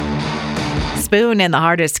Spoon and the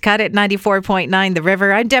Hardest Cut at 94.9 The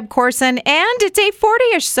River. I'm Deb Corson, and it's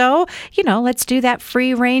 8:40ish, so, let's do that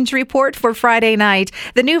free range report for Friday night.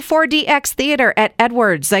 The new 4DX Theater at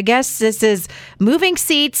Edwards. I guess this is moving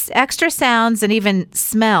seats, extra sounds, and even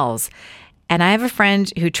smells. And I have a friend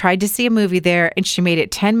who tried to see a movie there, and she made it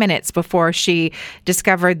 10 minutes before she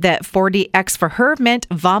discovered that 4DX for her meant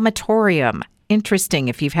vomitorium. Interesting.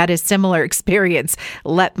 If you've had a similar experience,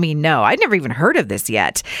 let me know. I'd never even heard of this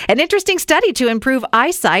yet. An interesting study to improve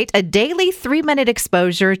eyesight. A daily 3-minute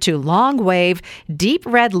exposure to long-wave, deep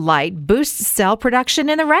red light boosts cell production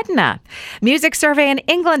in the retina. Music survey in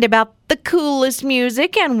England about the coolest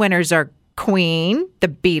music, and winners are Queen, the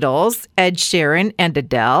Beatles, Ed Sheeran, and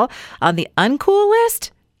Adele. On the uncool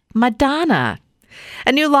list, Madonna.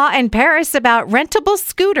 A new law in Paris about rentable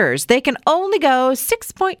scooters. They can only go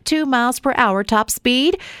 6.2 miles per hour top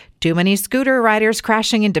speed. Too many scooter riders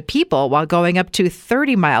crashing into people while going up to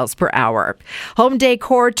 30 miles per hour. Home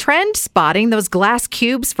decor trend spotting. Those glass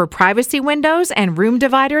cubes for privacy windows and room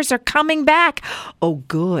dividers are coming back. Oh,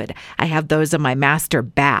 good. I have those in my master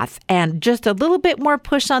bath. And just a little bit more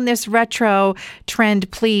push on this retro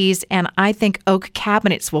trend, please. And I think oak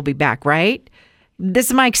cabinets will be back, right?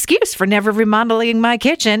 This is my excuse for never remodeling my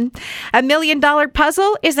kitchen. $1 million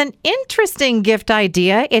puzzle is an interesting gift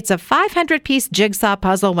idea. It's a 500-piece jigsaw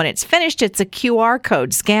puzzle. When it's finished, it's a QR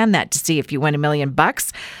code. Scan that to see if you win $1 million.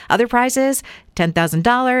 Other prizes, $10,000,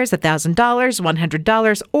 $1,000,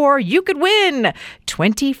 $100, or you could win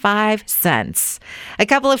 25 cents. A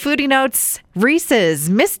couple of foodie notes. Reese's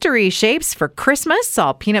mystery shapes for Christmas,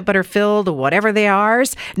 all peanut butter filled, whatever they are.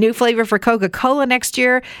 New flavor for Coca-Cola next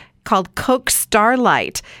year, called Coke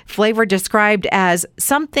Starlight, flavor described as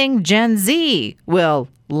something Gen Z will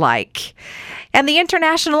like. And the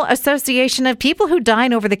International Association of People Who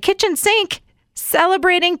Dine Over the Kitchen Sink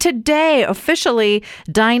celebrating today, officially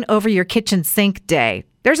Dine Over Your Kitchen Sink Day.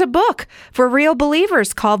 There's a book for real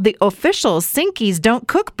believers called The Official Sinkies Don't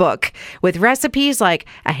Cook Book, with recipes like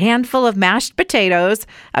a handful of mashed potatoes,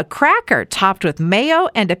 a cracker topped with mayo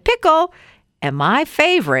and a pickle, and my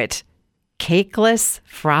favorite, cakeless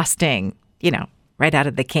frosting, right out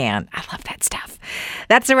of the can. I love that stuff.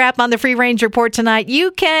 That's a wrap on the Free Range Report tonight. You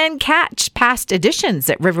can catch past editions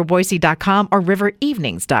at riverboise.com or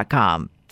riverevenings.com.